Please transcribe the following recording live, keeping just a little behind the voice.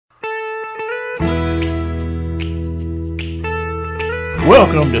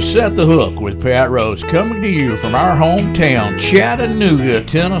Welcome to Set the Hook with Pat Rose, coming to you from our hometown, Chattanooga,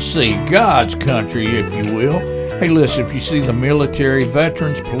 Tennessee, God's country, if you will. Hey, listen, if you see the military,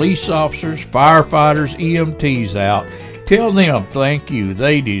 veterans, police officers, firefighters, EMTs out, tell them thank you.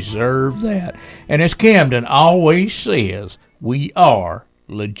 They deserve that. And as Camden always says, we are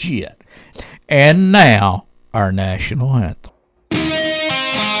legit. And now, our national anthem.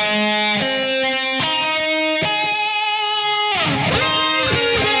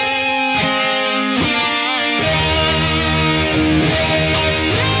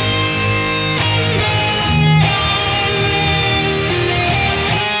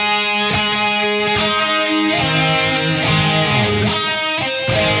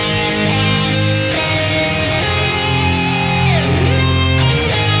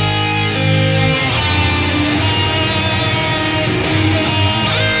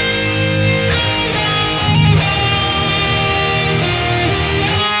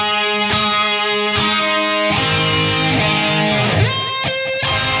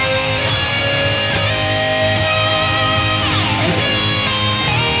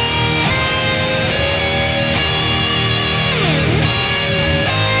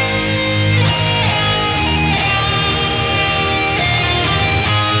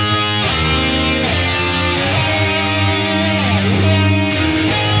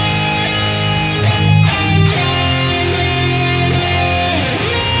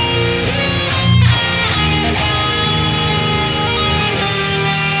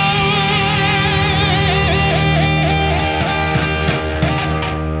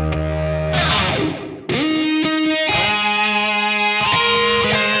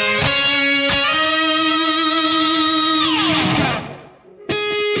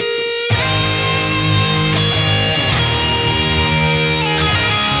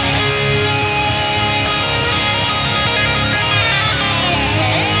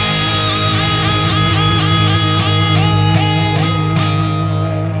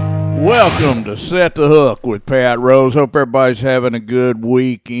 Welcome to Set the Hook with Pat Rose. Hope everybody's having a good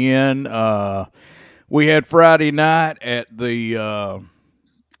weekend. We had Friday night at the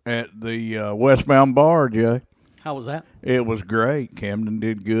Westbound Bar, Jay. How was that? It was great. Camden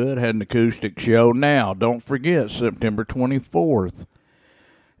did good. Had an acoustic show. Now, don't forget, September 24th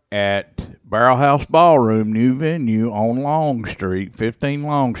at Barrel House Ballroom, new venue on Long Street, 15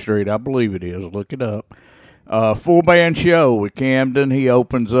 Long Street, I believe it is. Look it up. Full band show with Camden. He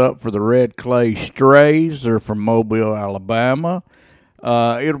opens up for the Red Clay Strays. They're from Mobile, Alabama.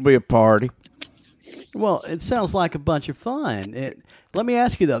 It'll be a party. Well, it sounds like a bunch of fun. Let me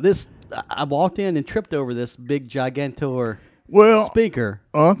ask you, though. I walked in and tripped over this big Gigantor speaker.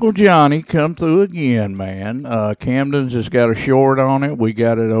 Uncle Johnny come through again, man. Camden's just got a short on it. We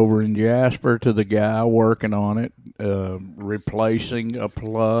got it over in Jasper to the guy working on it, replacing a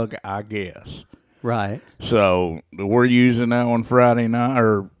plug, I guess. Right. So we're using that one Friday night,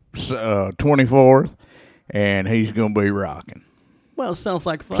 or 24th, and he's going to be rocking. Well, it sounds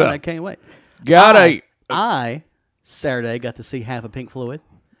like fun. I can't wait. I Saturday got to see half of Pink Floyd,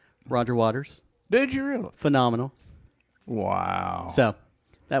 Roger Waters. Did you really? Phenomenal. Wow. So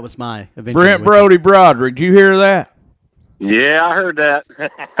that was my event. Brent, Brody, Broderick. Did you hear that? Yeah, I heard that.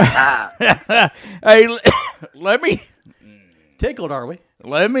 Hey, let me... Tickled, are we?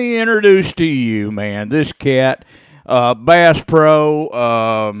 Let me introduce to you, man, this cat, Bass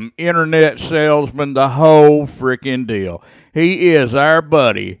Pro, internet salesman, the whole freaking deal. He is our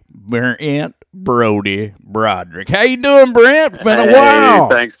buddy, Brent Brody Broderick. How you doing, Brent? It's been a while.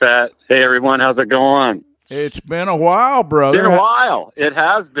 Thanks, Pat. Hey, everyone. How's it going? It's been a while, brother. Been a while. It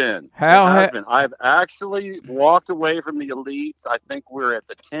has been. Been. I've actually walked away from the elites. I think we're at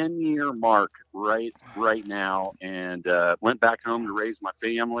the 10-year mark right now, and went back home to raise my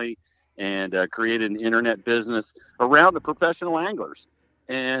family and created an internet business around the professional anglers.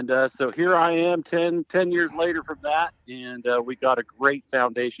 And so here I am 10 years later from that, and we got a great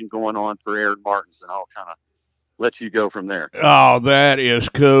foundation going on for Aaron Martins, and I'll kind of let you go from there. Oh, that is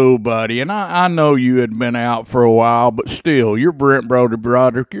cool, buddy. And I know you had been out for a while, but still, you're Brent Brody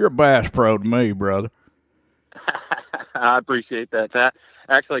Broderick. You're a Bass Pro to me, brother. I appreciate that, Pat.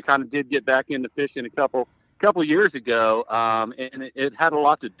 Actually, I kind of did get back into fishing a couple years ago, and it had a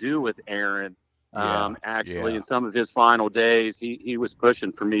lot to do with Aaron. In some of his final days, he was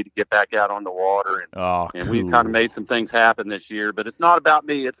pushing for me to get back out on the water, and we kind of made some things happen this year. But it's not about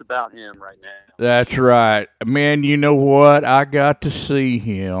me; it's about him right now. That's right, man. You know what? I got to see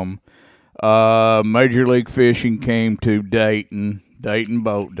him. Major League Fishing came to Dayton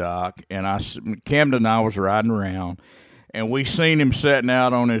Boat Dock, and Camden and I was riding around, and we seen him sitting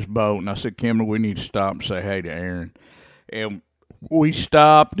out on his boat, and I said, Camden, we need to stop and say hey to Aaron. And we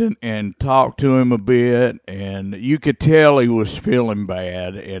stopped and talked to him a bit, and you could tell he was feeling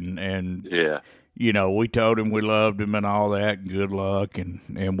bad. And Yeah. you know, we told him we loved him and all that, and good luck,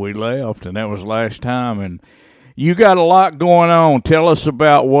 and we left, and that was last time. And you got a lot going on. Tell us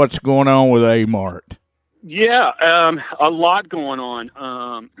about what's going on with A-Mart. Yeah, a lot going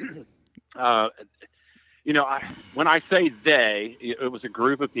on. You know, when I say they, it was a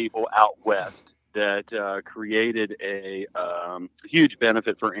group of people out west that created a huge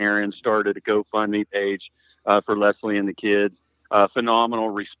benefit for Aaron, started a GoFundMe page for Leslie and the kids. Phenomenal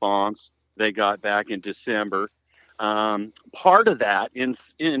response they got back in December. Part of that,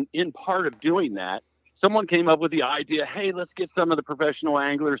 in part of doing that, someone came up with the idea, hey, let's get some of the professional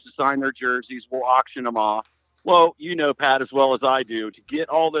anglers to sign their jerseys. We'll auction them off. Well, you know, Pat, as well as I do, to get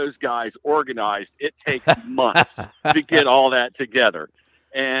all those guys organized, it takes months to get all that together.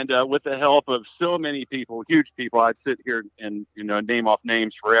 And with the help of so many people, huge people, I'd sit here and, you know, name off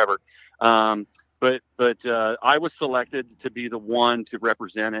names forever. But I was selected to be the one to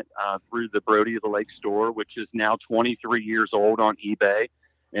represent it through the Brody of the Lake store, which is now 23 years old on eBay.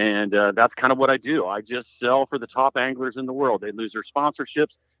 And that's kind of what I do. I just sell for the top anglers in the world. They lose their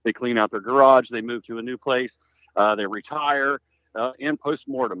sponsorships. They clean out their garage. They move to a new place. They retire in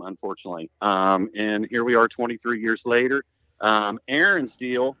postmortem, unfortunately. And here we are 23 years later. Aaron's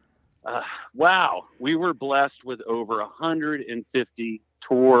deal, wow, we were blessed with over 150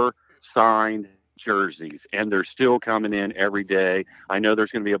 tour signed jerseys, and they're still coming in every day. I know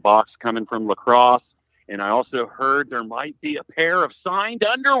there's going to be a box coming from Lacrosse. And I also heard there might be a pair of signed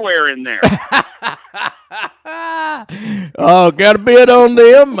underwear in there. Oh, got a bid on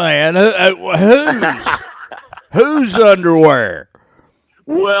them, man. Whose underwear?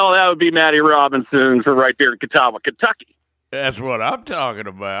 Well, that would be Matty Robinson from right there in Catawba, Kentucky. That's what I'm talking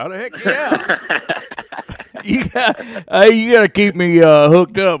about. Heck yeah. you got to keep me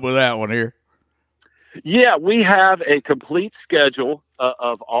hooked up with that one here. Yeah, we have a complete schedule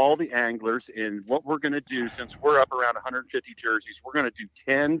of all the anglers, and what we're going to do, since we're up around 150 jerseys, we're going to do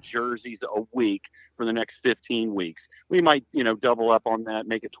 10 jerseys a week for the next 15 weeks. We might, you know, double up on that,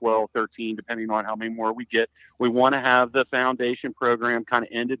 make it 12, 13, depending on how many more we get. We want to have the foundation program kind of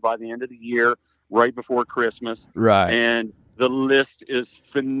ended by the end of the year, right before Christmas. Right. And the list is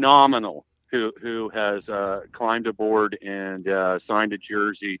phenomenal who has climbed aboard and signed a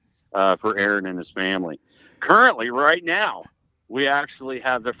jersey for Aaron and his family. Currently, right now, we actually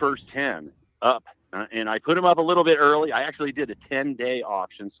have the first 10 up, and I put them up a little bit early. I actually did a 10-day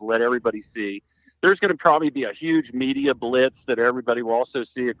auction to let everybody see. There's going to probably be a huge media blitz that everybody will also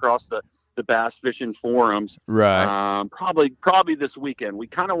see across the bass fishing forums. Right. Probably this weekend. We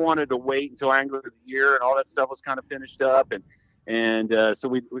kind of wanted to wait until Angler of the Year and all that stuff was kind of finished up, and so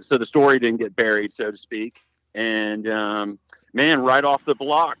the story didn't get buried, so to speak. And man, right off the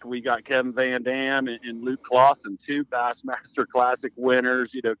block, we got Kevin Van Dam and Luke Clausen, two Bassmaster Classic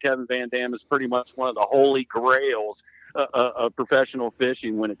winners. You know, Kevin Van Dam is pretty much one of the holy grails of professional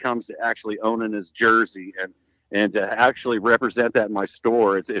fishing when it comes to actually owning his jersey and to actually represent that in my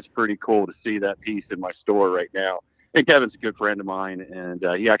store. It's pretty cool to see that piece in my store right now. And Kevin's a good friend of mine, and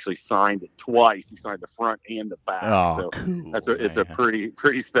he actually signed it twice. He signed the front and the back. Oh, so cool, it's a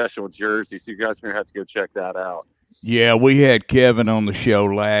pretty special jersey. So you guys are gonna have to go check that out. Yeah, we had Kevin on the show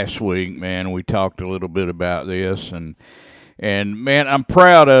last week, man. We talked a little bit about this, and man, I'm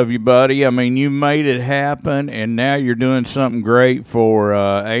proud of you, buddy. I mean, you made it happen, and now you're doing something great for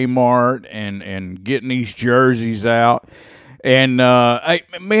A-Mart and getting these jerseys out. And hey,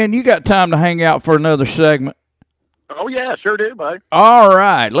 man, you got time to hang out for another segment? Oh, yeah, sure do, buddy. All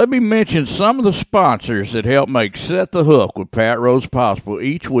right. Let me mention some of the sponsors that help make Set the Hook with Pat Rose possible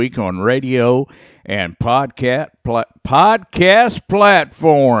each week on radio and podcast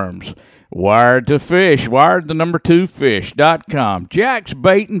platforms. Wired to Fish, wired2fish.com. Jack's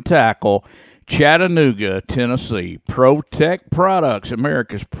Bait and Tackle, Chattanooga, Tennessee. Protect Products,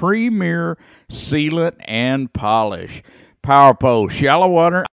 America's premier sealant and polish. Power Pole, Shallow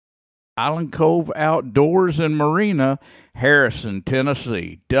Water, Island Cove Outdoors and Marina, Harrison,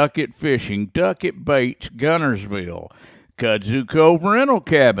 Tennessee. Duckett Fishing, Duckett Baits, Gunnersville. Kudzu Cove Rental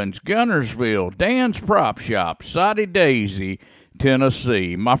Cabins, Gunnersville. Dan's Prop Shop, Soddy Daisy,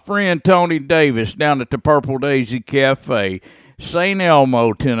 Tennessee. My friend Tony Davis down at the Purple Daisy Cafe, St.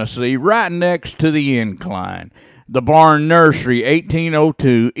 Elmo, Tennessee, right next to the incline. The Barn Nursery,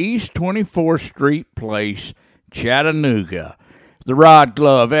 1802 East 24th Street Place, Chattanooga. The Rod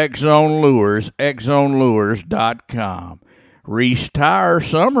Glove, X-Zone Lures, xzonelures.com. Reese Tire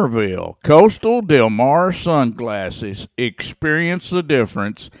Somerville, Coastal Del Mar Sunglasses. Experience the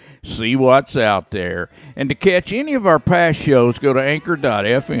difference. See what's out there. And to catch any of our past shows, go to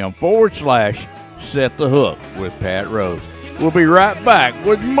anchor.fm/Set the Hook with Pat Rose. We'll be right back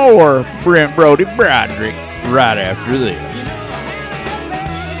with more Brent, Brody, Broderick right after this.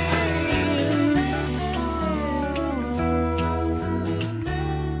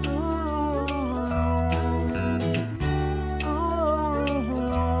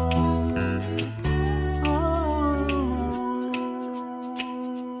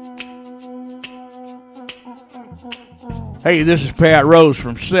 Hey, this is Pat Rose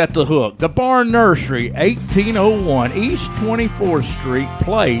from Set the Hook. The Barn Nursery, 1801 East 24th Street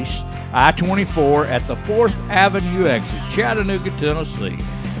Place, I-24 at the 4th Avenue exit, Chattanooga, Tennessee.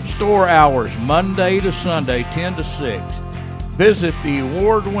 Store hours Monday to Sunday, 10 to 6. Visit the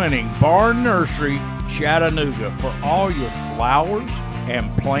award-winning Barn Nursery, Chattanooga, for all your flowers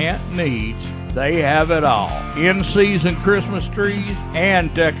and plant needs. They have it all. In-season Christmas trees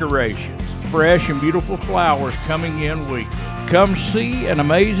and decorations. Fresh and beautiful flowers coming in weekly. Come see an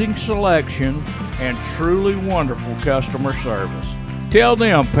amazing selection and truly wonderful customer service. Tell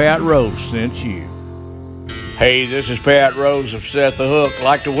them Pat Rose sent you. Hey, this is Pat Rose of Set the Hook. I'd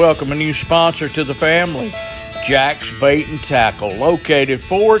like to welcome a new sponsor to the family, Jack's Bait and Tackle, located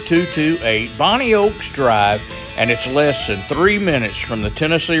 4228 Bonnie Oaks Drive, and it's less than 3 minutes from the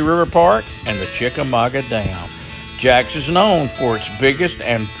Tennessee River Park and the Chickamauga Dam. Jack's is known for its biggest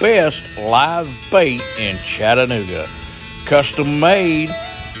and best live bait in Chattanooga. Custom-made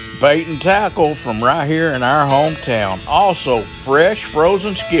bait and tackle from right here in our hometown. Also, fresh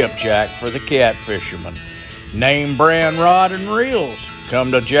frozen skipjack for the cat fishermen. Name brand rod and reels.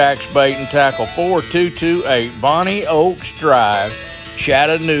 Come to Jack's Bait and Tackle, 4228 Bonnie Oaks Drive,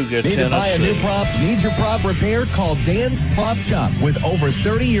 Chattanooga, Need Tennessee. to buy a new prop? Need your prop repaired? Call Dan's Prop Shop. With over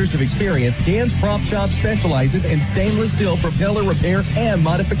 30 years of experience, Dan's Prop Shop specializes in stainless steel propeller repair and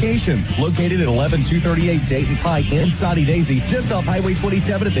modifications. Located at 11238 Dayton Pike in Soddy Daisy, just off Highway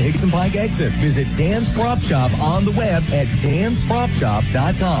 27 at the Hickson Pike exit. Visit Dan's Prop Shop on the web at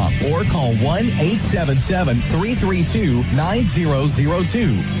danspropshop.com or call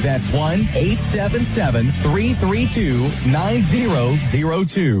 1-877-332-9002. That's 1-877-332-9002.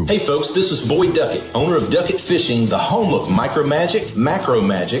 Hey folks, this is Boyd Duckett, owner of Duckett Fishing, the home of Micro Magic, Macro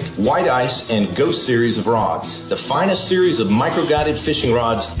Magic, White Ice, and Ghost series of rods. The finest series of micro-guided fishing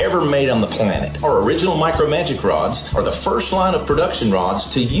rods ever made on the planet. Our original Micro Magic rods are the first line of production rods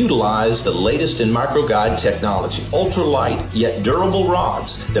to utilize the latest in micro-guide technology. Ultra-light, yet durable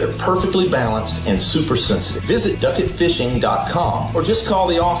rods that are perfectly balanced and super sensitive. Visit DuckettFishing.com or just call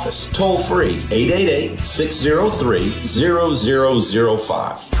the office. Toll free, 888-603-0005.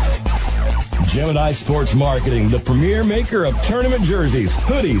 Gemini Sports Marketing, the premier maker of tournament jerseys,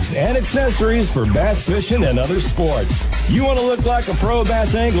 hoodies, and accessories for bass fishing and other sports. You want to look like a pro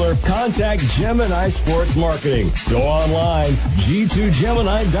bass angler? Contact Gemini Sports Marketing. Go online,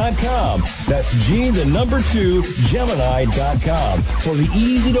 g2gemini.com. That's G2 Gemini.com for the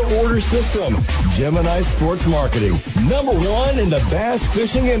easy-to-order system. Gemini Sports Marketing, #1 in the bass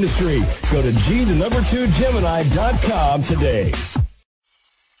fishing industry. Go to G2 Gemini.com today.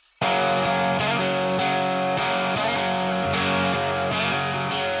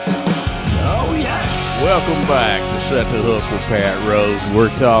 Welcome back to Set the Hook with Pat Rose. We're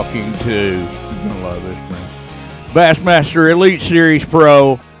talking to, you're going to love this, Brent, Bassmaster Elite Series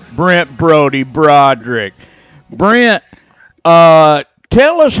Pro, Brent, Brody, Broderick. Brent,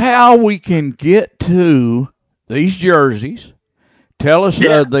 tell us how we can get to these jerseys. Tell us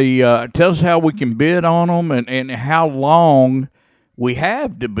tell us how we can bid on them and how long we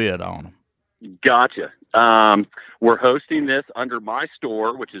have to bid on them. Gotcha. We're hosting this under my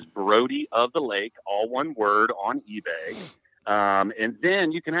store, which is Brody of the Lake, all one word, on eBay. And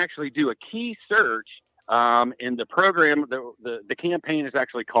then you can actually do a key search in the program. The campaign is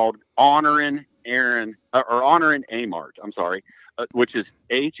actually called Honoring Amart. I'm sorry, which is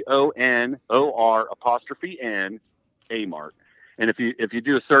HONOR''N Amart. And if you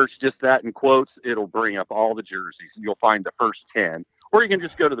do a search, just that in quotes, it'll bring up all the jerseys. You'll find the first 10. Or you can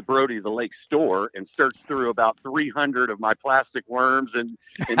just go to the Brody of the Lake store and search through about 300 of my plastic worms and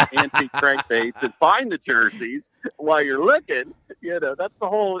antique crankbaits and find the jerseys while you're looking. You know, that's the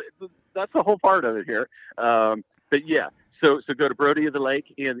whole part of it here. But yeah, so go to Brody of the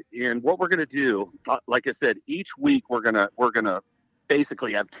Lake, and what we're gonna do, like I said, each week we're gonna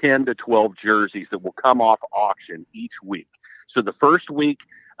basically have 10 to 12 jerseys that will come off auction each week. So the first week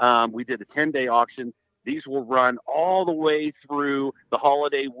we did a 10-day auction. These will run all the way through the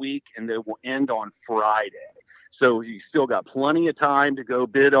holiday week, and they will end on Friday. So you still got plenty of time to go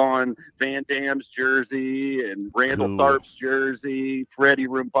bid on Van Dam's jersey and Randall Tharp's jersey, Freddie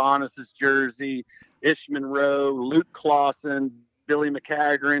Rumbanis's jersey, Ish Monroe, Luke Clausen, Billy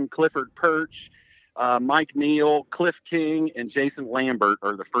McCagran, Clifford Perch, Mike Neal, Cliff King, and Jason Lambert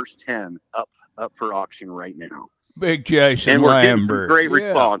are the first 10 up for auction right now. Big Jason and we're Lambert. Getting some great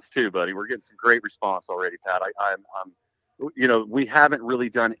response too, buddy. We're getting some great response already, Pat. I'm we haven't really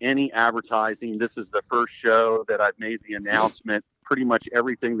done any advertising. This is the first show that I've made the announcement. Pretty much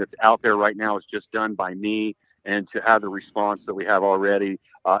everything that's out there right now is just done by me. And to have the response that we have already,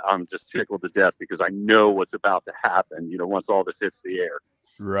 I'm just tickled to death because I know what's about to happen, once all this hits the air.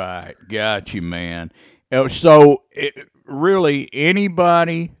 Right. Got you, man. So really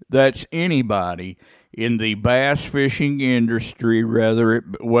anybody that's anybody in the bass fishing industry, whether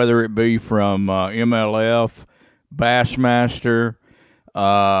it be from MLF, Bassmaster,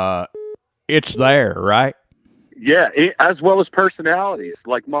 it's there, right? Yeah, as well as personalities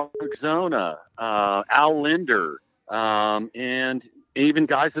like Mark Zona, Al Linder, and even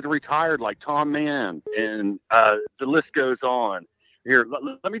guys that are retired like Tom Mann, and the list goes on. Here,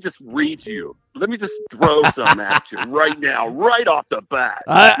 let me just read you. Let me just throw some at you right now, right off the bat.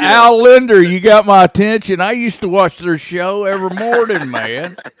 Al Linder, you got my attention. I used to watch their show every morning,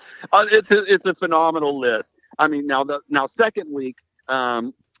 man. It's a phenomenal list. I mean, now second week,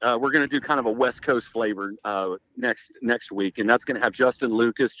 we're going to do kind of a West Coast flavor next week, and that's going to have Justin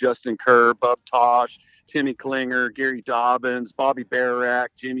Lucas, Justin Kerr, Bub Tosh, Timmy Klinger, Gary Dobbins, Bobby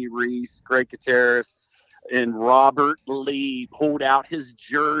Barak, Jimmy Reese, Greg Gutierrez, and Robert Lee pulled out his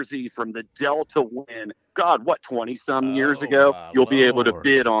jersey from the Delta win. God, what, 20-some years ago? You'll be able to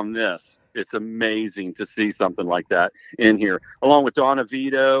bid on this. It's amazing to see something like that in here, along with Donna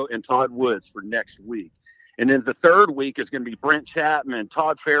Vito and Todd Woods for next week. And then the third week is going to be Brent Chapman,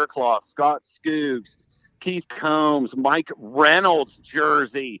 Todd Faircloth, Scott Skoogs, Keith Combs, Mike Reynolds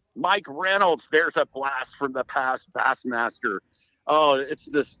jersey. Mike Reynolds, there's a blast from the past Bassmaster. Oh, it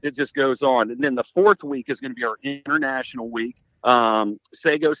just goes on. And then the fourth week is going to be our international week.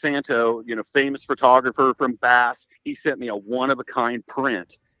 Sego Santo, famous photographer from Bass, he sent me a one-of-a-kind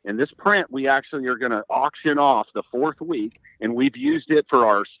print. And this print, we actually are going to auction off the fourth week, and we've used it for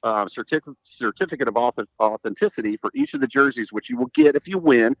our certificate of authenticity for each of the jerseys, which you will get if you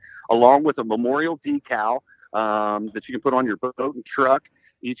win, along with a memorial decal that you can put on your boat and truck.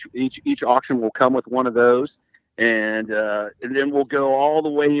 Each auction will come with one of those. And then we'll go all the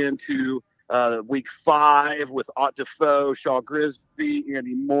way into week 5 with Ott Defoe, Shaw Grisby,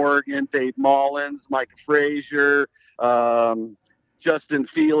 Andy Morgan, Dave Mullins, Mike Frazier, Justin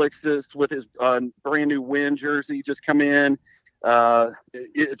Felix's with his brand new win jersey just come in.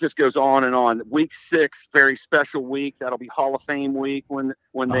 It just goes on and on. Week 6, very special week. That'll be Hall of Fame week when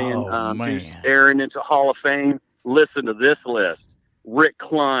they induce Aaron into Hall of Fame. Listen to this list: Rick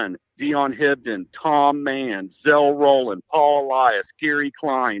Clunn, Dion Hibden, Tom Mann, Zell Rowland, Paul Elias, Gary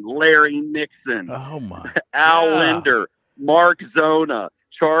Klein, Larry Nixon, Al Linder, Mark Zona,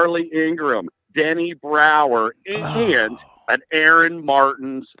 Charlie Ingram, Denny Brower, and an Aaron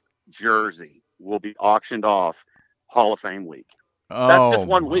Martin's jersey will be auctioned off Hall of Fame week. That's just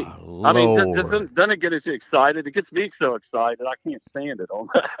 1 week. I mean, doesn't it get us excited? It gets me so excited. I can't stand it.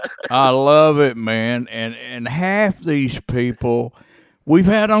 I love it, man. And half these people we've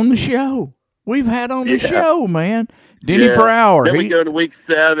had on the show. Show, man. Denny Brower. Then we go to week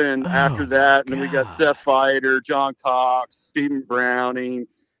 7 after that, and then we got Seth Fighter, John Cox, Stephen Browning,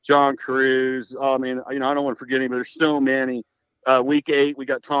 John Cruz. I mean, I don't want to forget anybody. There's so many. Week 8, we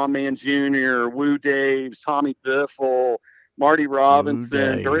got Tom Mann Jr., Woo Daves, Tommy Biffle, Marty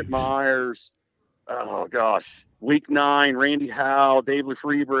Robinson, Britt Myers. Oh, gosh. Week 9, Randy Howe, Dave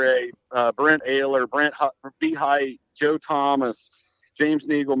Lefebvre, Brent Ayler, Brent B. Height, Joe Thomas, James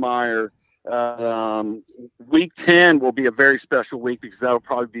Niegelmeyer. Week 10 will be a very special week because that'll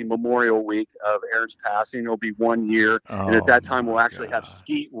probably be Memorial Week of Aaron's passing. It'll be 1 year. And at that time, we'll actually have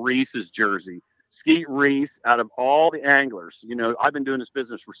Skeet Reese's jersey. Skeet Reese, out of all the anglers, I've been doing this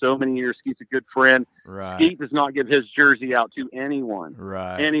business for so many years. Skeet's a good friend. Right. Skeet does not give his jersey out to anyone.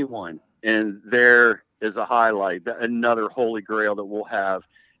 Right. Anyone. And there is a highlight, another holy grail that we'll have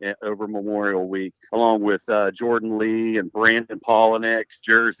over Memorial Week, along with Jordan Lee and Brandon Polinick's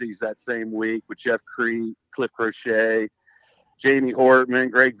jerseys that same week with Jeff Cree, Cliff Crochet, Jamie Hortman,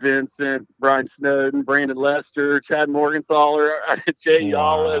 Greg Vincent, Brian Snowden, Brandon Lester, Chad Morgenthaler, Jay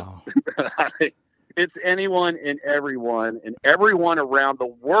Yallis. It's anyone and everyone around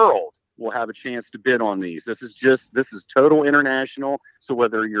the world will have a chance to bid on these. This is total international. So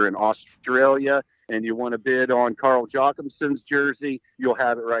whether you're in Australia and you want to bid on Carl Jacobson's jersey, you'll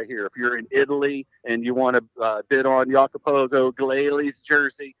have it right here. If you're in Italy and you want to bid on Jacopo Galeli's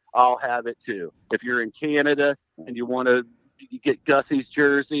jersey, I'll have it too. If you're in Canada and you want to get Gussie's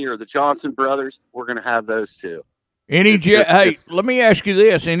jersey or the Johnson brothers, we're going to have those too. Let me ask you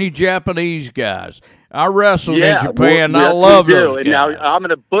this: any Japanese guys? I wrestled in Japan. Yes, I love we do. those guys. And now I'm going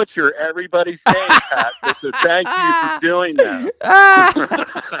to butcher everybody's name, Pastor. So thank you for doing this.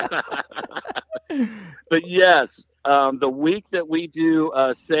 But yes, the week that we do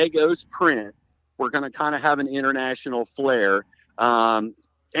Sego's print, we're going to kind of have an international flair.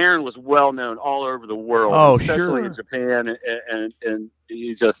 Aaron was well known all over the world, especially in Japan, and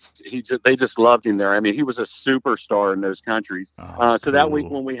they just loved him there. I mean, he was a superstar in those countries. So cool. That week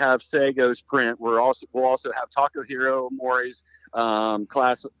when we have Sego's print, we'll also have Takahiro Mori's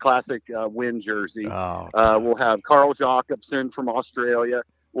classic win jersey. We'll have Carl Jacobson from Australia.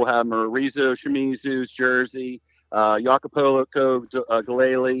 We'll have Maurizo Shimizu's jersey, Jacopo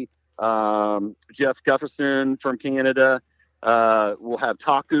Galeli, Jeff Gufferson from Canada. We'll have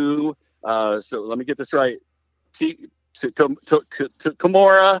Taku. So let me get this right.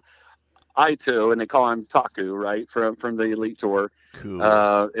 Kimura Aito, and they call him Taku, right, from the Elite Tour. Cool.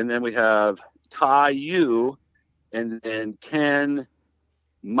 And then we have Tai Yu, and then Ken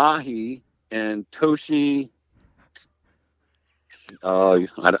Mahi and Toshi. Oh,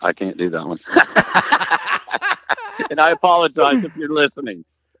 I can't do that one. And I apologize if you're listening.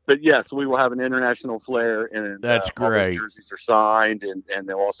 But yes, we will have an international flair, and that's great. All those jerseys are signed, and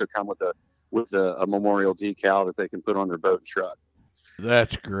they'll also come with a memorial decal that they can put on their boat and truck.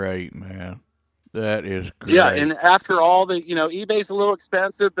 That's great, man. That is great. Yeah, and after all the, eBay's a little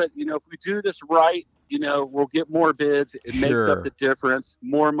expensive, but if we do this right, we'll get more bids. It makes up the difference.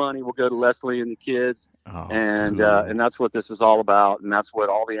 More money will go to Leslie and the kids, and that's what this is all about, and that's what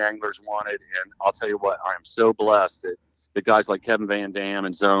all the anglers wanted. And I'll tell you what, I am so blessed that the guys like Kevin Van Dam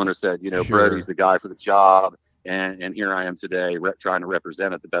and Zona said, Brody's the guy for the job. And here I am today trying to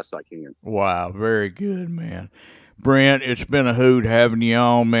represent it the best I can. Wow. Very good, man. Brent, it's been a hoot having you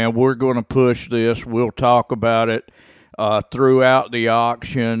on, man. We're going to push this. We'll talk about it throughout the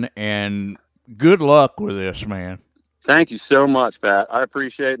auction, and good luck with this, man. Thank you so much, Pat. I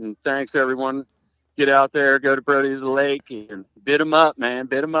appreciate it. And thanks everyone. Get out there, go to Brody to the Lake and bid them up, man.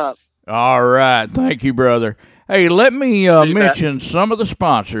 Bid them up. All right. Thank you, brother. Hey, let me mention some of the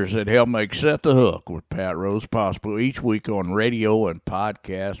sponsors that help make Set the Hook with Pat Rose possible each week on radio and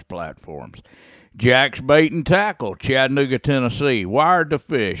podcast platforms. Jack's Bait and Tackle, Chattanooga, Tennessee. Wired to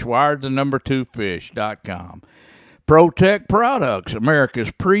Fish, wired2fish.com. ProTech Products,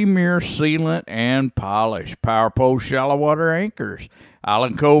 America's premier sealant and polish. Power Post Shallow Water Anchors.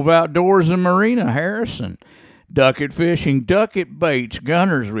 Island Cove Outdoors and Marina, Harrison. Ducket Fishing, Ducket Baits,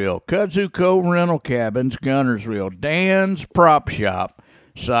 Gunnersville. Kudzu Cove Rental Cabins, Gunnersville. Dan's Prop Shop,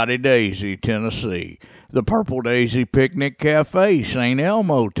 Soddy Daisy, Tennessee. The Purple Daisy Picnic Cafe, St.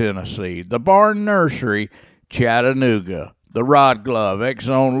 Elmo, Tennessee. The Barn Nursery, Chattanooga. The Rod Glove,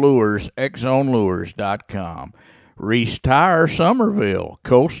 X-Zone Lures, xzonelures.com. Reese Tire, Somerville.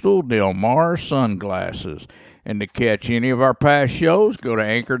 Coastal Del Mar Sunglasses. And to catch any of our past shows, go to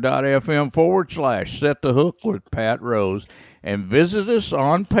anchor.fm/Set the Hook with Pat Rose and visit us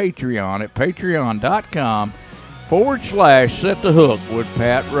on Patreon at patreon.com/Set the Hook with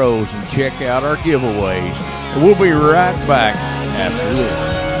Pat Rose and check out our giveaways. And we'll be right back after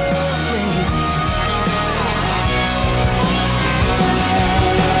this.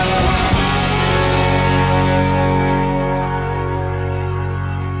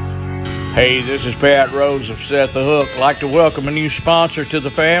 Hey, this is Pat Rose of Set the Hook. I'd like to welcome a new sponsor to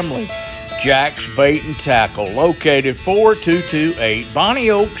the family, Jack's Bait and Tackle, located 4228 Bonnie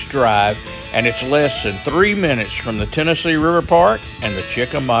Oaks Drive, and it's less than 3 minutes from the Tennessee River Park and the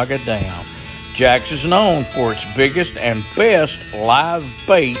Chickamauga Dam. Jack's is known for its biggest and best live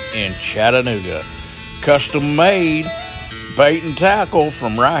bait in Chattanooga. Custom-made bait and tackle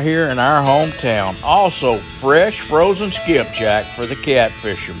from right here in our hometown. Also, fresh frozen skipjack for the cat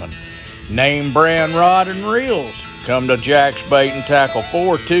fishermen. Name brand rod and reels. Come to Jack's Bait and Tackle,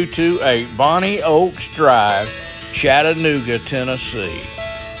 4228 Bonnie Oaks Drive, Chattanooga, Tennessee.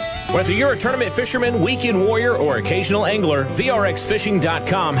 Whether you're a tournament fisherman, weekend warrior, or occasional angler,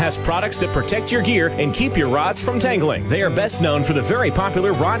 VRXFishing.com has products that protect your gear and keep your rods from tangling. They are best known for the very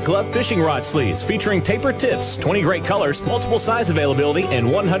popular Rod Glove fishing rod sleeves featuring tapered tips, 20 great colors, multiple size availability, and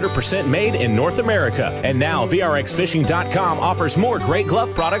 100% made in North America. And now VRXFishing.com offers more great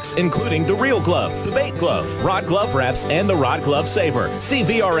glove products, including the Real Glove, the Bait Glove, Rod Glove Wraps, and the Rod Glove Saver. See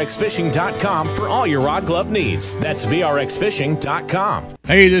VRXFishing.com for all your rod glove needs. That's VRXFishing.com.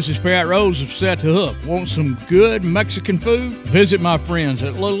 Hey, this is Pat Rose of Set to Hook. Want some good Mexican food? Visit my friends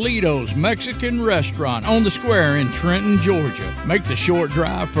at Lolito's Mexican Restaurant on the square in Trenton, Georgia. Make the short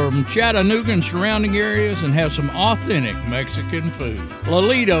drive from Chattanooga and surrounding areas and have some authentic Mexican food.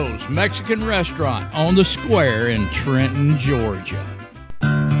 Lolito's Mexican Restaurant on the square in Trenton, Georgia.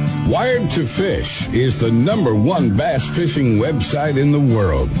 Wired to Fish is the #1 bass fishing website in the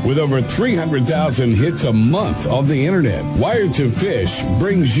world with over 300,000 hits a month on the internet. Wired to Fish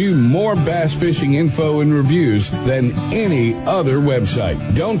brings you more bass fishing info and reviews than any other website.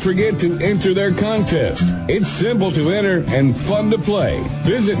 Don't forget to enter their contest. It's simple to enter and fun to play.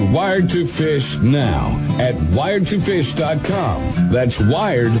 Visit Wired to Fish now at wiredtofish.com. That's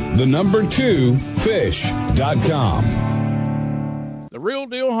wired, the number 2, fish.com. The Real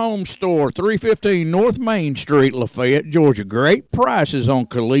Deal Home Store, 315 North Main Street, Lafayette, Georgia. Great prices on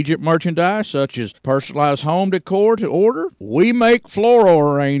collegiate merchandise such as personalized home decor to order. We make floral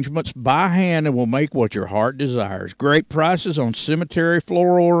arrangements by hand and will make what your heart desires. Great prices on cemetery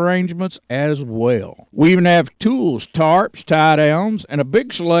floral arrangements as well. We even have tools, tarps, tie-downs, and a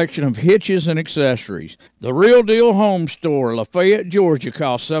big selection of hitches and accessories. The Real Deal Home Store, Lafayette, Georgia.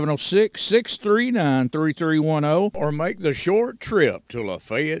 Call 706-639-3310 or make the short trip to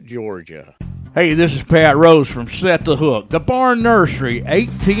Lafayette, Georgia. Hey, this is Pat Rose from Set the Hook. The Barn Nursery,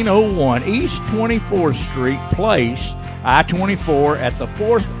 1801 East 24th Street Place, I-24 at the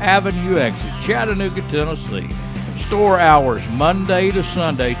 4th Avenue exit, Chattanooga, Tennessee. Store hours Monday to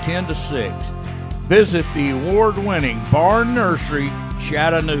Sunday, 10 to 6. Visit the award-winning Barn Nursery,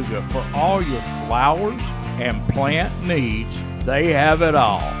 Chattanooga, for all your flowers and plant needs. They have it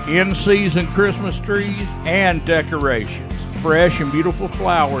all. In-season Christmas trees and decorations. Fresh and beautiful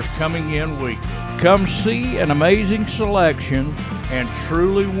flowers coming in weekly. Come see an amazing selection and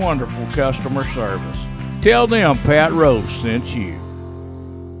truly wonderful customer service. Tell them Pat Rose sent you.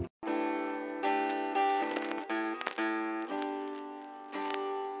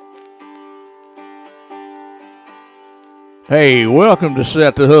 Hey, welcome to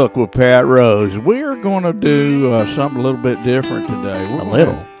Set the Hook with Pat Rose. We're going to do something a little bit different today.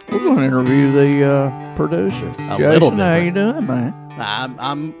 We're going to interview the producer. Jason, how you doing, man?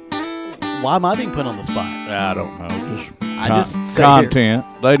 Why am I being put on the spot? I don't know. Just content.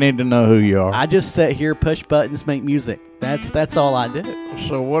 Here. They need to know who you are. I just sit here, push buttons, make music. That's all I do.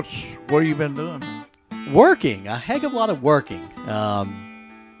 So what have you been doing? Working. A heck of a lot of working.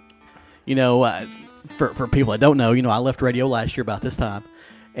 For people that don't know, I left radio last year about this time.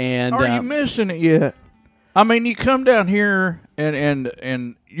 And are you missing it yet? I mean, you come down here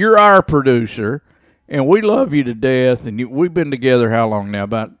and you're our producer, and we love you to death. And we've been together how long now?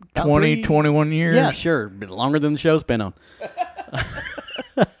 About 20, 21 years? Yeah, sure. Been longer than the show's been on.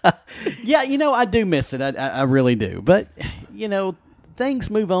 Yeah, I do miss it. I really do. But, things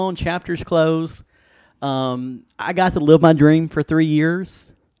move on. Chapters close. I got to live my dream for 3 years.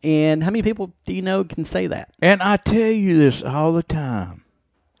 And how many people do you know can say that? And I tell you this all the time.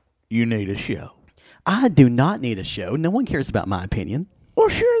 You need a show. I do not need a show. No one cares about my opinion. Well,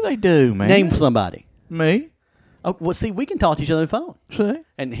 sure they do, man. Name somebody. Me. Oh, well, see, we can talk to each other on the phone. See?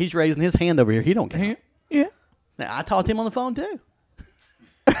 And he's raising his hand over here. He don't care. Yeah. Now, I talked to him on the phone, too.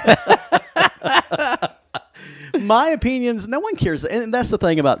 My opinions, no one cares. And that's the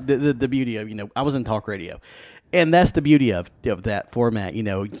thing about the beauty of, I was in talk radio. And that's the beauty of that format.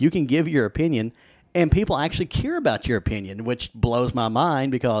 You can give your opinion, and people actually care about your opinion, which blows my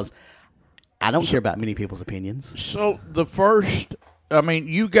mind because I don't care about many people's opinions. So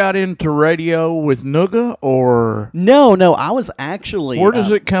you got into radio with Nuga, or? No, I was actually... Where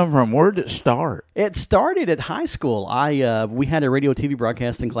does it come from? Where did it start? It started at high school. We had a radio TV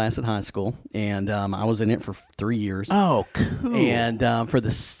broadcasting class at high school, and I was in it for 3 years. Oh, cool. And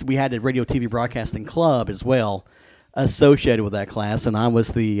we had a radio TV broadcasting club as well associated with that class, and I was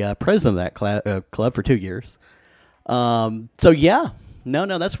the president of that club for 2 years. No,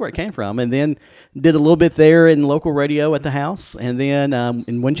 that's where it came from. And then did a little bit there in local radio at the house, and then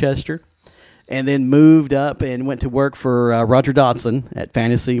in Winchester, and then moved up and went to work for Roger Dodson at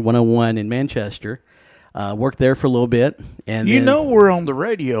Fantasy 101 in Manchester. Worked there for a little bit. And we're on the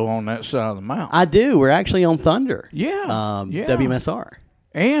radio on that side of the mountain. I do. We're actually on Thunder. Yeah. WMSR.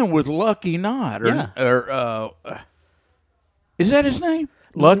 And with Lucky Knot. Is that his name?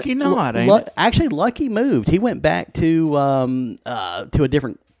 Lucky Knot, ain't it? Actually, Lucky moved. He went back to a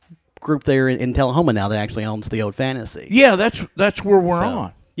different group there in Tullahoma now that actually owns the Old Fantasy. Yeah, that's where we're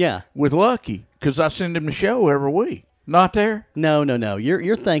on. Yeah. With Lucky, because I send him the show every week. Not there? No.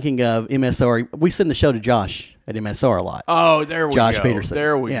 You're thinking of MSR. We send the show to Josh at MSR a lot. Oh, there we go. Josh Peterson.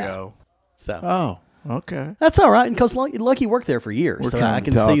 There we go. So. Oh, okay. That's all right, because Lucky worked there for years, We're so kind I of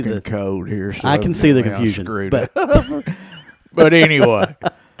can see the code here. So I can see the evidently confusion. But but anyway.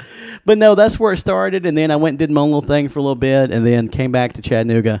 But no, that's where it started, and then I went and did my own little thing for a little bit, and then came back to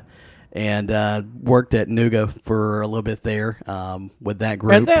Chattanooga and worked at Nuga for a little bit there with that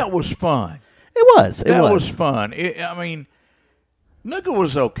group. And that was fun. It was. That was fun. I mean, Nuga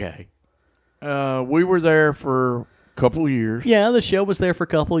was okay. We were there for a couple of years. Yeah, the show was there for a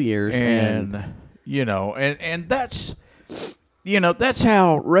couple of years. And that's, that's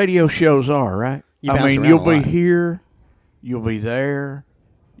how radio shows are, right? You'll be here, you'll be there,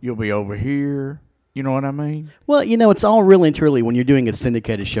 you'll be over here. You know what I mean? Well, it's all really and truly when you're doing a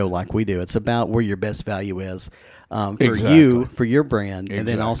syndicated show like we do. It's about where your best value is for you, for your brand, and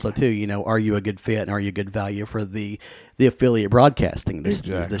then also too, are you a good fit and are you a good value for the affiliate broadcasting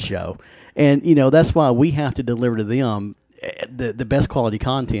the show? And that's why we have to deliver to them the best quality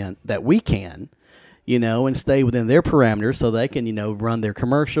content that we can, and stay within their parameters so they can run their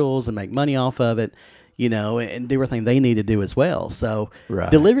commercials and make money off of it. And do everything they need to do as well. So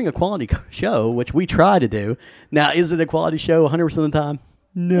delivering a quality show, which we try to do. Now, is it a quality show 100% of the time?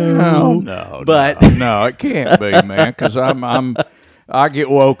 No, but no, it can't be, man. Because I get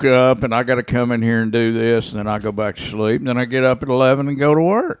woke up and I got to come in here and do this, and then I go back to sleep, and then I get up at 11 and go to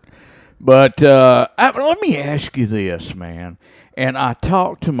work. But let me ask you this, man. And I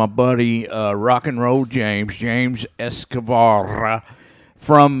talked to my buddy, Rock and Roll James Escobar.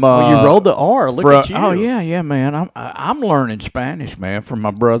 From you rolled the R. Look at you. Oh yeah, man. I'm learning Spanish, man, from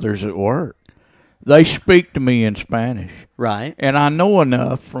my brothers at work. They speak to me in Spanish, right? And I know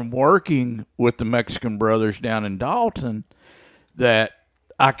enough from working with the Mexican brothers down in Dalton that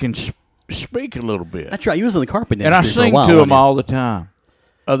I can speak a little bit. That's right. You was in the carpet industry and I for a sing while, to them all the time.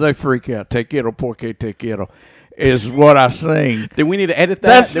 They freak out. Te quiero porque te quiero is what I sing. Do we need to edit that?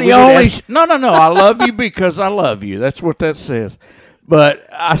 That's the only. No. I love you because I love you. That's what that says. But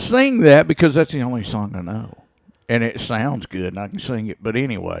I sing that because that's the only song I know. And it sounds good, and I can sing it. But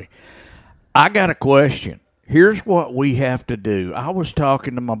anyway, I got a question. Here's what we have to do. I was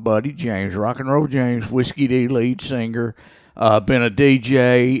talking to my buddy James, Rock and Roll James, Whiskey D lead singer, been a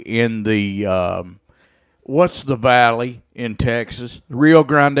DJ in the, what's the valley in Texas? Rio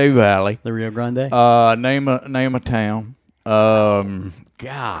Grande Valley. The Rio Grande? Name a town. Golly.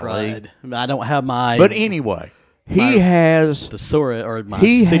 Crud. I don't have my... But anyway... He has a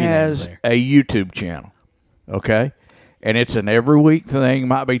YouTube channel, okay? And it's an every week thing.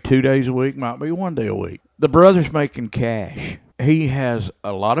 Might be 2 days a week, might be 1 day a week. The brother's making cash. He has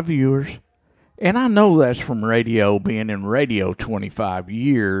a lot of viewers, and I know that's from radio, being in radio 25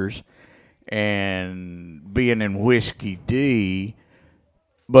 years and being in Whiskey D.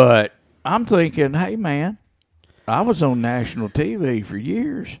 But I'm thinking, hey, man, I was on national TV for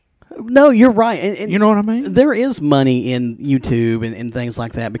years. No, you're right. And you know what I mean? There is money in YouTube and things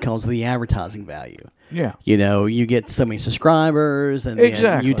like that because of the advertising value. Yeah. You get so many subscribers, and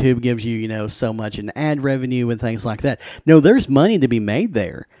then YouTube gives you, so much in ad revenue and things like that. No, there's money to be made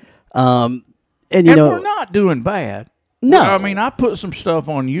there. And we're not doing bad. No. I mean, I put some stuff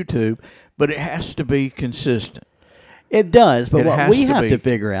on YouTube, but it has to be consistent. It does, but what we have to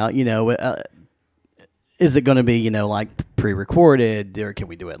figure out, is it going to be, like pre-recorded, or can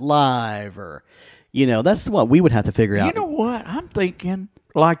we do it live, or, that's what we would have to figure out. You know what? I'm thinking,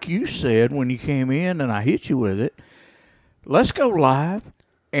 like you said when you came in and I hit you with it, let's go live,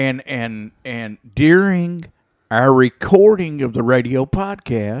 and during our recording of the radio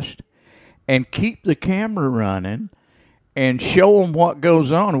podcast, and keep the camera running, and show them what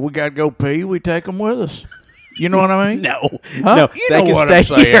goes on. If we got to go pee, we take them with us. You know what I mean? No. You know what I'm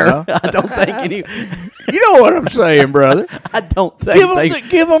saying, here. Huh? I don't think any... You know what I'm saying, brother. I don't think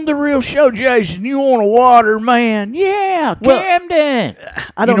give them the real show, Jason. You want a water, man? Yeah, Camden.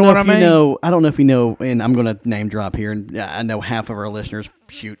 I don't know if you know. I don't know if you know, and I'm going to name drop here, and I know half of our listeners,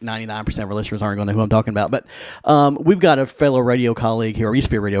 99% of our listeners aren't going to know who I'm talking about, but we've got a fellow radio colleague here, or used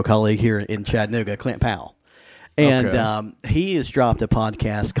to be a radio colleague here in Chattanooga, Clint Powell. And Okay. he has dropped a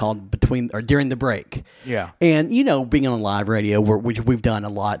podcast called During the Break. Yeah. And, being on live radio, we've done a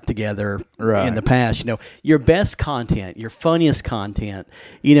lot together Right. in the past. Your best content, your funniest content,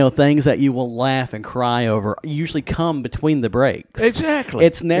 things that you will laugh and cry over usually come between the breaks. Exactly.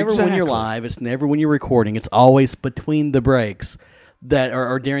 It's never when you're Exactly. live. It's never when you're recording. It's always between the breaks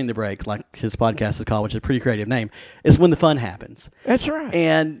or during the break, like his podcast is called, which is a pretty creative name, is when the fun happens. That's right.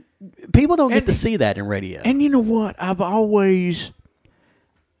 And people don't get to see that in radio. And you know what?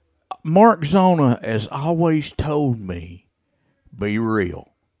 Mark Zona has always told me, be real.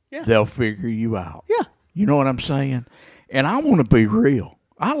 Yeah. They'll figure you out. Yeah. You know what I'm saying? And I want to be real.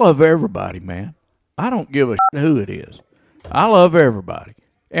 I love everybody, man. I don't give a shit who it is. I love everybody.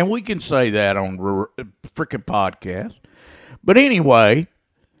 And we can say that on freaking podcast. But anyway.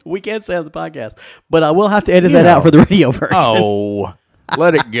 We can't say on the podcast, but I will have to edit that out for the radio version. Oh,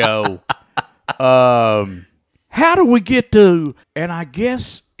 let it go. How do we get to? And I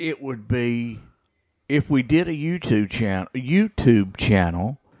guess it would be if we did a YouTube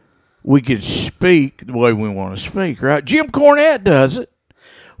channel. We could speak the way we want to speak, right? Jim Cornette does it.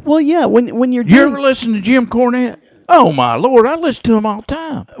 Well, yeah. When you're You ever listen to Jim Cornette? Oh my Lord, I listen to him all the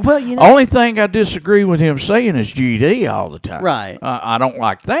time. Well, only thing I disagree with him saying is GD all the time. Right. I don't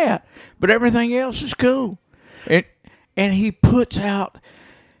like that, but everything else is cool. And he's putting out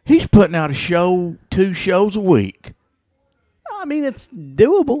a show, 2 shows a week. I mean, it's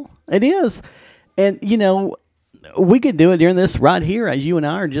doable. It is. And, we could do it during this right here as you and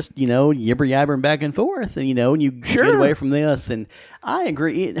I are just, yibber yabbering back and forth. And, and you Sure. get away from this. And I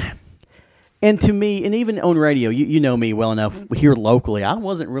agree. And to me, and even on radio, you know me well enough here locally, I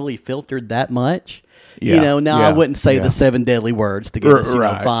wasn't really filtered that much. Yeah, I wouldn't say yeah. the 7 deadly words to get us,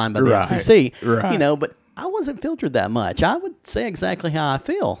 Right, fined by the right, FCC. right. But I wasn't filtered that much. I would say exactly how I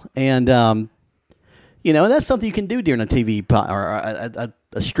feel. And, and that's something you can do during a TV or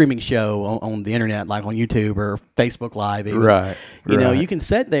a streaming show on the internet, like on YouTube or Facebook Live. Even. Right. You can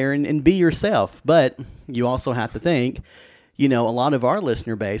sit there and be yourself, but you also have to think, a lot of our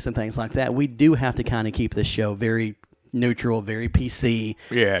listener base and things like that, we do have to kind of keep this show very neutral, very PC.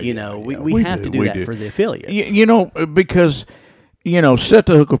 Yeah. We have to do that for the affiliates. Because, Set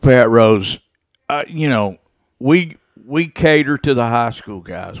the Hook with Pat Rose, we cater to the high school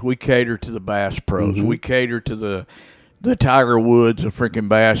guys. We cater to the bass pros. Mm-hmm. We cater to the Tiger Woods of freaking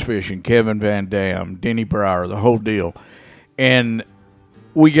bass fishing, Kevin Van Dam, Denny Breyer, the whole deal. And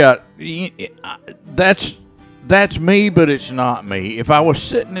we got that's me, but it's not me. If I was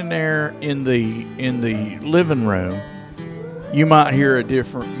sitting in there in the living room, you might hear a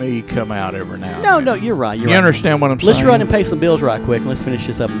different me come out every now and then. No, you're right. You understand what I'm saying? Let's run and pay some bills right quick. Let's finish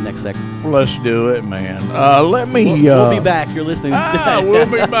this up in the next segment. Let's do it, man. We'll be back. You're listening to we'll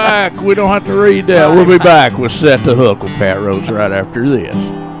be back. We don't have to read that. We'll be back with Set the Hook with Pat Rose right after this.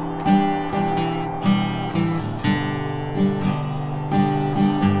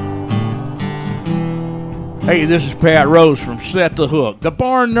 Hey, this is Pat Rose from Set the Hook. The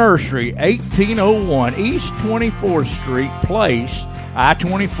Barn Nursery, 1801 East 24th Street Place,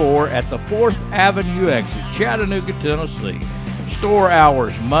 I-24 at the 4th Avenue exit, Chattanooga, Tennessee. Store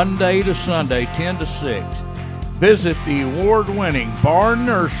hours Monday to Sunday, 10 to 6. Visit the award-winning Barn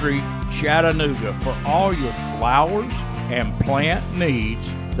Nursery, Chattanooga, for all your flowers and plant needs.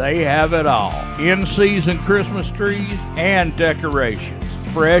 They have it all. In-season Christmas trees and decorations.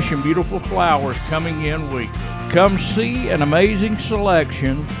 Fresh and beautiful flowers coming in weekly. Come see an amazing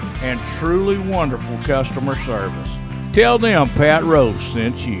selection and truly wonderful customer service. Tell them Pat Rose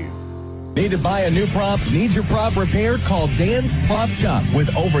sent you. Need to buy a new prop? Need your prop repaired? Call Dan's Prop Shop.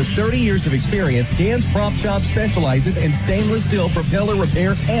 With over 30 years of experience, Dan's Prop Shop specializes in stainless steel propeller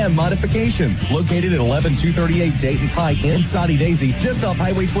repair and modifications. Located at 11238 Dayton Pike in Soddy Daisy, just off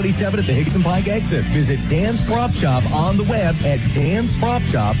Highway 27 at the Hickson Pike exit. Visit Dan's Prop Shop on the web at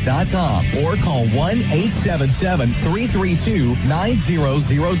danspropshop.com or call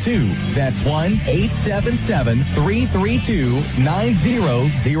 1-877-332-9002. That's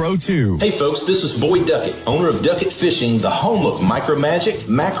 1-877-332-9002. Hey folks, this is Boyd Duckett, owner of Duckett Fishing, the home of Micro Magic,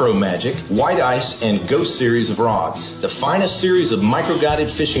 Macro Magic, White Ice, and Ghost series of rods. The finest series of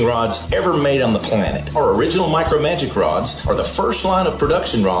micro-guided fishing rods ever made on the planet. Our original Micro Magic rods are the first line of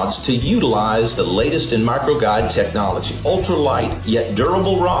production rods to utilize the latest in micro-guide technology. Ultra-light, yet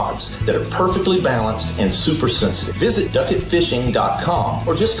durable rods that are perfectly balanced and super sensitive. Visit DuckettFishing.com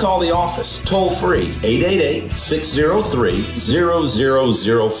or just call the office. Toll free,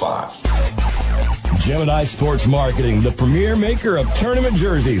 888-603-0005. Gemini Sports Marketing, the premier maker of tournament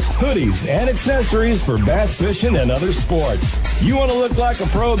jerseys, hoodies, and accessories for bass fishing and other sports. You want to look like a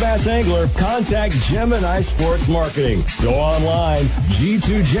pro bass angler? Contact Gemini Sports Marketing. Go online,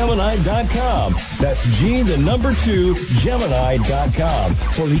 g2gemini.com. That's G2 Gemini.com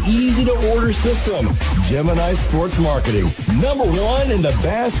for the easy-to-order system. Gemini Sports Marketing, #1 in the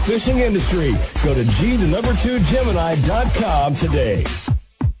bass fishing industry. Go to G2 Gemini.com today.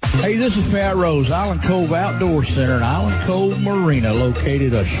 Hey, this is Pat Rose, Island Cove Outdoor Center and Island Cove Marina,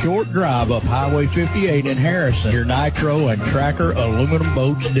 located a short drive up Highway 58 in Harrison. Your Nitro and Tracker aluminum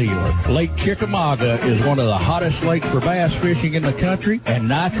boats dealer. Lake Chickamauga is one of the hottest lakes for bass fishing in the country, and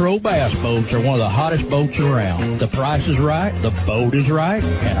Nitro bass boats are one of the hottest boats around. The price is right, the boat is right,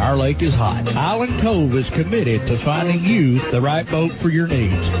 and our lake is hot. Island Cove is committed to finding you the right boat for your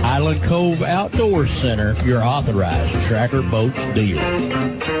needs. Island Cove Outdoor Center, your authorized Tracker boats dealer.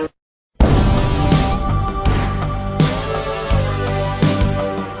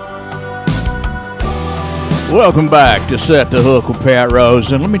 Welcome back to Set the Hook with Pat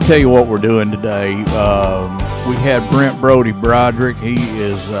Rose, and let me tell you what we're doing today. We had Brent Brody Broderick. He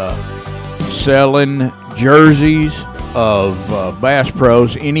is selling jerseys of Bass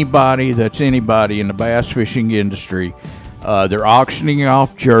Pros. Anybody that's anybody in the bass fishing industry. They're auctioning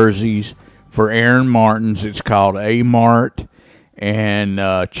off jerseys for Aaron Martin's. It's called A-Mart, and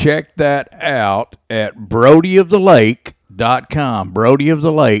check that out at BrodyofTheLake.com.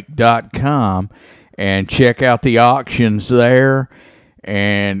 BrodyofTheLake.com. And check out the auctions there,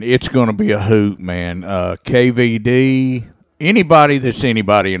 and it's going to be a hoot, man. KVD, anybody that's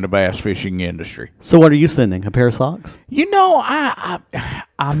anybody in the bass fishing industry. So what are you sending, a pair of socks? You know, I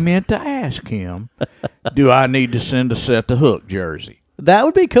meant to ask him, do I need to send a Set the Hook jersey? That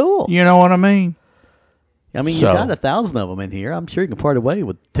would be cool. You know what I mean? I mean, you got 1,000 of them in here. I'm sure you can part away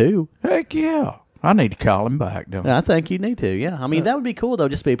with 2. Heck yeah. I need to call him back, don't I? I think you need to, yeah. I mean, that would be cool, though,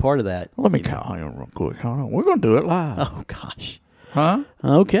 just to be a part of that. Let me call him real quick. Hold on. We're going to do it live. Oh, gosh. Huh?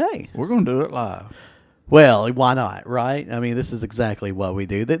 Okay. We're going to do it live. Well, why not, right? I mean, this is exactly what we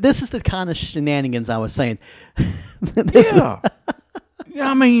do. This is the kind of shenanigans I was saying. Yeah.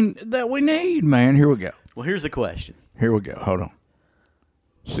 I mean, that we need, man. Here we go. Well, here's the question. Here we go. Hold on.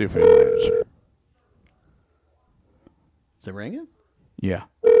 See if it'll answer. Is it ringing? Yeah.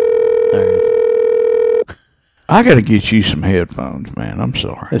 All right. I got to get you some headphones, man. I'm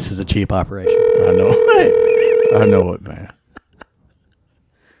sorry. This is a cheap operation. I know. I know it, man.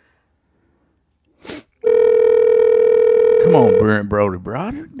 Come on, Brent Brody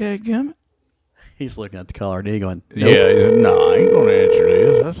Broderick, dadgummit. He's looking at the caller and he's going, nope. Yeah, no, I ain't going to answer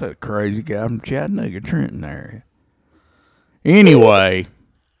this. That's that crazy guy from Chattanooga, Trenton area. Anyway.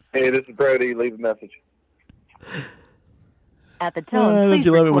 Hey, this is Brody. Leave a message. At the tone, please don't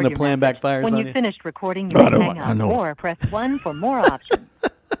you love it record when the your plan message. backfires When on you've you? finished recording, you may hang up know. or press 1 for more options.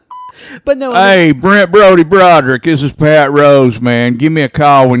 But no. Hey, Brent Brody Broderick, this is Pat Rose, man. Give me a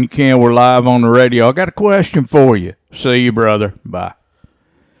call when you can. We're live on the radio. I got a question for you. See you, brother. Bye.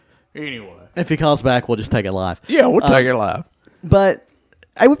 Anyway. If he calls back, we'll just take it live. Yeah, we'll take it live. But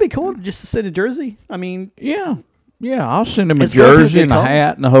it would be cool just to send a jersey. I mean. Yeah, I'll send him a It's gonna be a jersey big and a cost.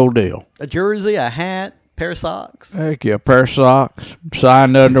 hat and the whole deal. A jersey, a hat, pair of socks. Heck yeah, pair of socks,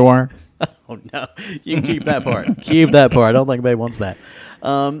 signed underwear. Oh, no. You can keep that part. Keep that part. I don't think anybody wants that.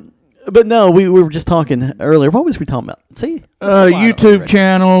 But no, we were just talking earlier. What was we talking about? See? YouTube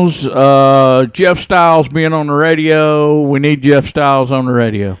channels, Jeff Styles being on the radio. We need Jeff Styles on the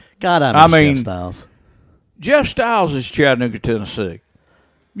radio. God, I miss Jeff Styles. Jeff Styles is Chattanooga, Tennessee.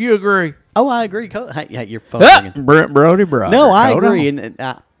 You agree? Oh, I agree. Hey, your phone ringing. Brent Brody Broderick. No, I agree. And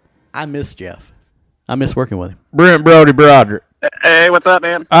I miss Jeff. I miss working with him. Brent Brody Broderick. Hey, what's up,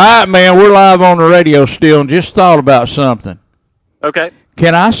 man? All right, man. We're live on the radio still and just thought about something. Okay.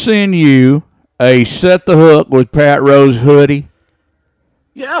 Can I send you a Set the Hook with Pat Rose hoodie?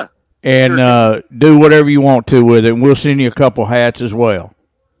 Yeah. And sure. Do whatever you want to with it, and we'll send you a couple hats as well.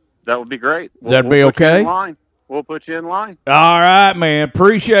 That would be great. That'd be put you okay? in line. We'll put you in line. All right, man.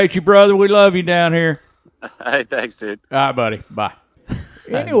 Appreciate you, brother. We love you down here. Hey, thanks, dude. All right, buddy. Bye.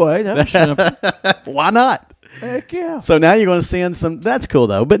 Anyway, that was simple. Why not? Heck yeah. So now you're going to send some. That's cool,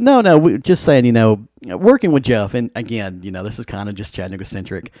 though. But no, we just saying, working with Jeff, and again, this is kind of just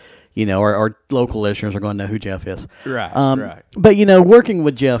Chattanooga-centric. Our local listeners are going to know who Jeff is. Right, right. But, working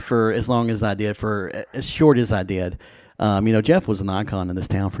with Jeff for as long as I did, for as short as I did, Jeff was an icon in this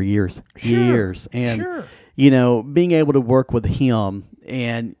town for years. Sure, years. And, sure. Being able to work with him,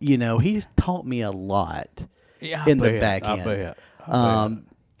 and, he's taught me a lot in the back end. I bet. And,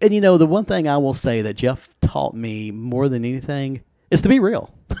 the one thing I will say that Jeff taught me more than anything is to be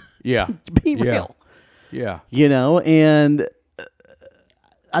real. Yeah. To be real. Yeah. You know, and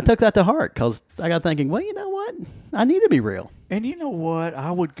I took that to heart because I got thinking, well, you know what? I need to be real. And you know what?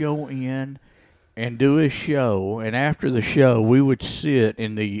 I would go in and do a show, and after the show, we would sit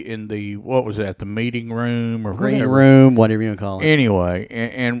in the what was that? The meeting room or Green whatever. room, whatever you want to call it. Anyway,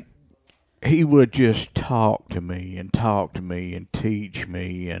 and he would just talk to me and teach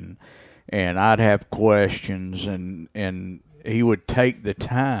me, and I'd have questions, and he would take the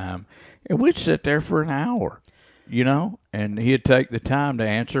time, and we'd sit there for an hour, you know, and he'd take the time to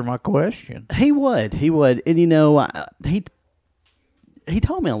answer my question. He would, and you know, he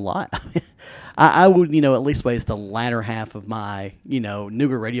told me a lot. I would, you know, at least waste the latter half of my, you know,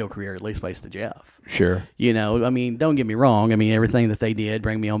 Nougat radio career, at least waste to Jeff. Sure. You know, I mean, don't get me wrong. I mean, everything that they did,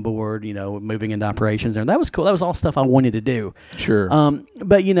 bring me on board, you know, moving into operations, and that was cool. That was all stuff I wanted to do. Sure.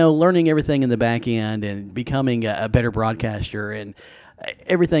 But, you know, learning everything in the back end and becoming a better broadcaster and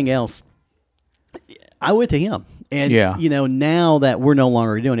everything else, I went to him. And, you know, now that we're no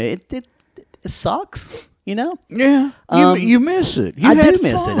longer doing it, it sucks. You know? Yeah. You miss it. I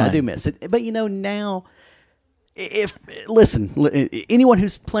do miss it. But, you know, now, listen, anyone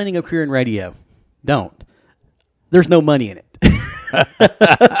who's planning a career in radio, don't. There's no money in it.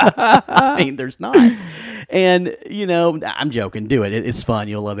 I mean, there's not. And, you know, I'm joking. Do it. It's fun.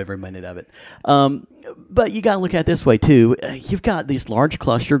 You'll love every minute of it. But you got to look at it this way, too. You've got these large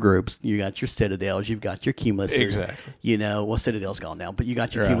cluster groups. You got your Citadels. You've got your Cumuluses. Exactly. You know, well, Citadel's gone now. But you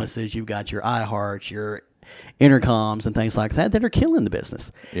got your Cumuluses. You've got your iHearts, your intercoms and things like that are killing the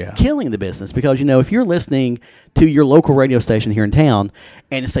business. Yeah. Killing the business because, you know, if you're listening to your local radio station here in town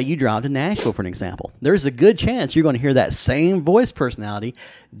and say you drive to Nashville, for an example, there's a good chance you're going to hear that same voice personality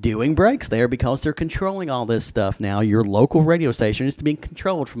doing breaks there because they're controlling all this stuff now. Your local radio station is being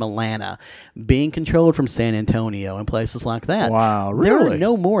controlled from Atlanta, being controlled from San Antonio and places like that. Wow, really? There are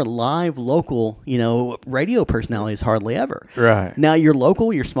no more live local, you know, radio personalities hardly ever. Right. Now, your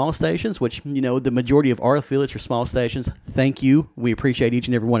local, your small stations, which, you know, the majority of our affiliates are small stations. Thank you. We appreciate each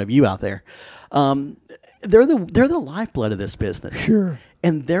and every one of you out there. They're the lifeblood of this business. Sure.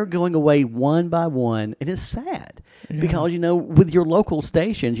 And they're going away one by one, and it's sad. Yeah. Because, you know, with your local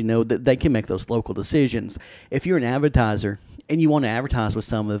stations, you know, that they can make those local decisions. If you're an advertiser and you want to advertise with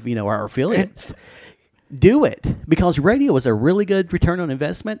some of, you know, our affiliates, do it. Because radio is a really good return on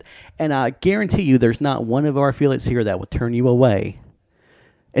investment, and I guarantee you there's not one of our affiliates here that will turn you away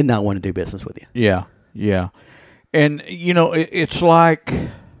and not want to do business with you. Yeah, yeah. And, you know, it's like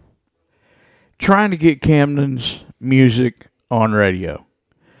trying to get Camden's music on radio.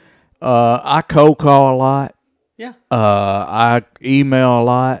 I cold call a lot. Yeah. I email a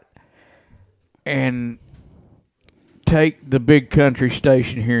lot. And take the big country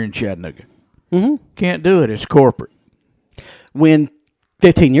station here in Chattanooga. Mm-hmm. Can't do it. It's corporate. When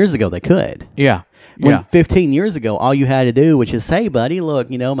 15 years ago they could. Yeah. When 15 years ago, all you had to do was just say, buddy,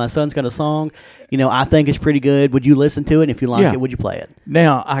 look, you know, my son's got a song. You know, I think it's pretty good. Would you listen to it? And if you like it, would you play it?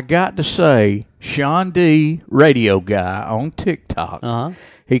 Now, I got to say, Sean D, radio guy on TikTok,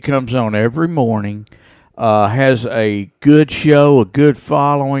 he comes on every morning, has a good show, a good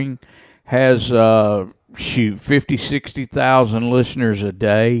following, has, 50, 60,000 listeners a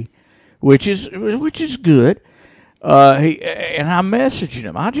day, which is good. And I messaged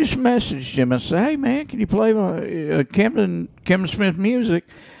him. I just messaged him and said, "Hey man, can you play my Camden Smith music?"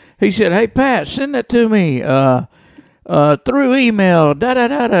 He said, "Hey Pat, send that to me through email, in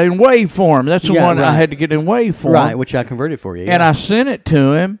waveform." That's the one I had to get in waveform, right? Which I converted for you. And I sent it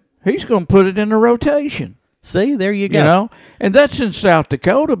to him. He's going to put it in the rotation. See, there you go. You know, and that's in South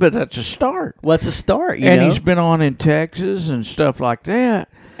Dakota, but that's a start. Well, it's a start. You know? And he's been on in Texas and stuff like that.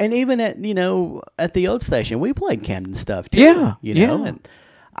 And even at, you know, at the old station, we played Camden stuff too. Yeah, you know, and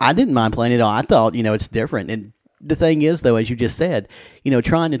I didn't mind playing it all. I thought, you know, it's different. And the thing is, though, as you just said, you know,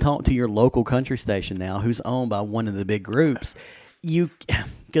 trying to talk to your local country station now, who's owned by one of the big groups,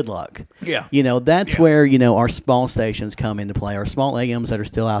 good luck. Yeah, you know, that's where, you know, our small stations come into play. Our small AMs that are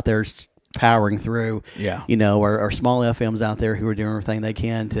still out there powering through. Yeah, you know, our small FMs out there who are doing everything they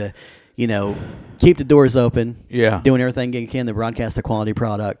can to, you know, keep the doors open. Yeah. Doing everything they can to broadcast a quality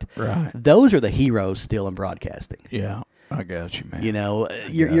product. Right. Those are the heroes still in broadcasting. Yeah. I got you, man. You know,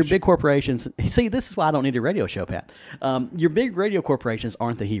 your big corporations. See, this is why I don't need a radio show, Pat. Your big radio corporations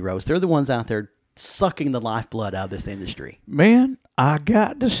aren't the heroes. They're the ones out there sucking the lifeblood out of this industry. Man, I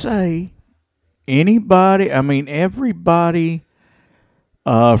got to say, everybody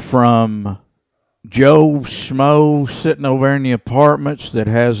from Joe Smo sitting over in the apartments that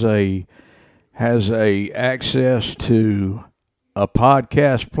has a access to a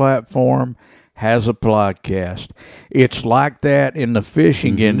podcast platform, has a podcast. It's like that in the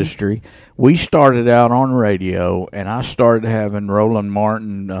fishing industry. We started out on radio, and I started having Roland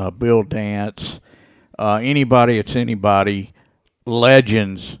Martin, Bill Dance, anybody,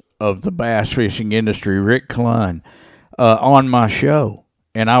 legends of the bass fishing industry, Rick Clunn, on my show.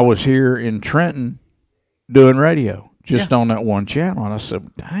 And I was here in Trenton doing radio, just on that one channel. And I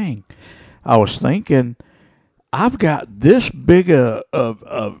said, dang, I was thinking, I've got this big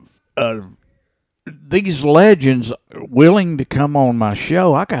of these legends willing to come on my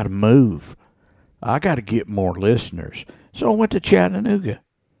show. I got to move. I got to get more listeners. So I went to Chattanooga.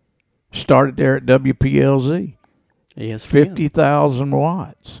 Started there at WPLZ. Yes, 50,000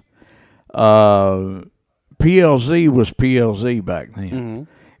 watts. PLZ was PLZ back then.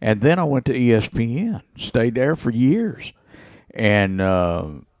 And then I went to ESPN. Stayed there for years. And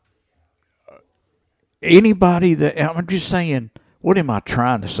anybody that, I'm just saying, what am I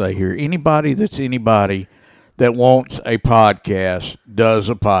trying to say here? Anybody that wants a podcast does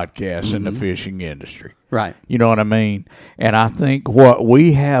a podcast in the fishing industry. Right. You know what I mean? And I think what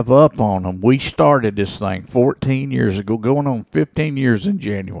we have up on them, we started this thing 14 years ago, going on 15 years in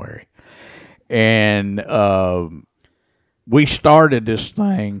January. And we started this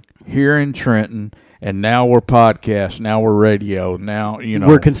thing here in Trenton, and now we're podcast, now we're radio, now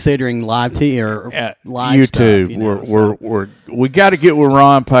we're considering live TV or live YouTube. Stuff, we got to get with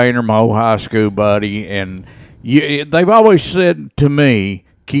Ron Painter, my old high school buddy, and they've always said to me,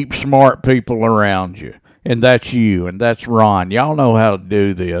 keep smart people around you, and that's you, and that's Ron. Y'all know how to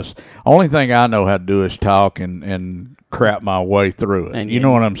do this. Only thing I know how to do is talk and crap my way through it. And you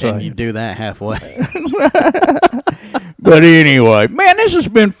know what I'm saying? And you do that halfway. But anyway, man, this has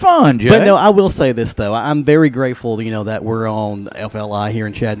been fun, Jay. But no, I will say this, though. I'm very grateful, that we're on FLI here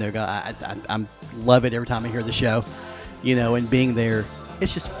in Chattanooga. I love it every time I hear the show, and being there,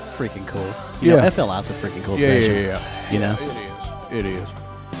 it's just freaking cool. FLI is a freaking cool station. Yeah. It is.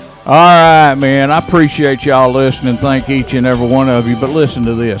 All right, man. I appreciate y'all listening. Thank each and every one of you. But listen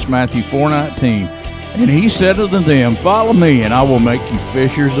to this, Matthew 4:19. And he said unto them, follow me, and I will make you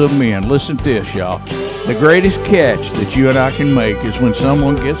fishers of men. Listen to this, y'all. The greatest catch that you and I can make is when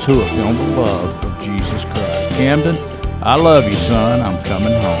someone gets hooked on the love of Jesus Christ. Camden, I love you, son. I'm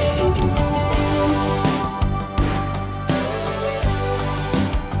coming home.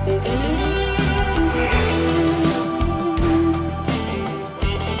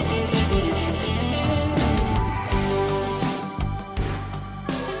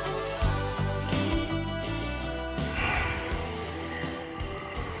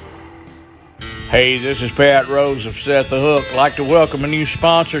 Hey, this is Pat Rose of Set the Hook. I'd like to welcome a new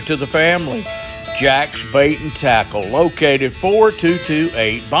sponsor to the family, Jack's Bait and Tackle, located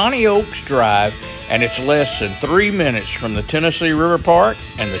 4228 Bonnie Oaks Drive, and it's less than 3 minutes from the Tennessee River Park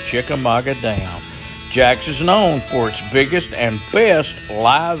and the Chickamauga Dam. Jack's is known for its biggest and best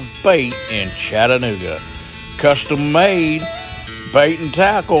live bait in Chattanooga. Custom-made bait and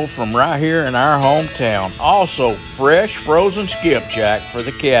tackle from right here in our hometown. Also, fresh frozen skipjack for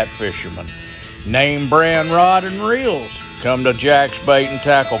the cat fishermen. Name brand rod and reels. Come to Jack's Bait and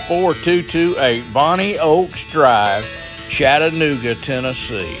Tackle, 4228 Bonnie Oaks Drive, Chattanooga,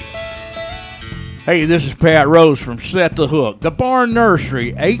 Tennessee. Hey, this is Pat Rose from Set the Hook. The Barn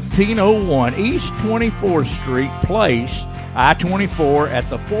Nursery, 1801 East 24th Street Place, I-24 at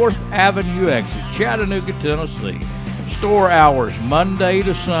the 4th Avenue exit, Chattanooga, Tennessee. Store hours Monday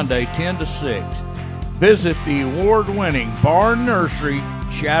to Sunday, 10 to 6. Visit the award-winning Barn Nursery,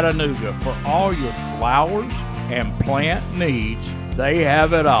 Chattanooga, for all your flowers and plant needs. They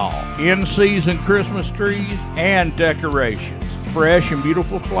have it all. In-season Christmas trees and decorations. Fresh and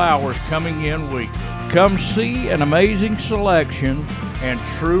beautiful flowers coming in weekly. Come see an amazing selection and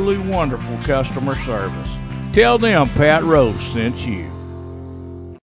truly wonderful customer service. Tell them Pat Rose sent you.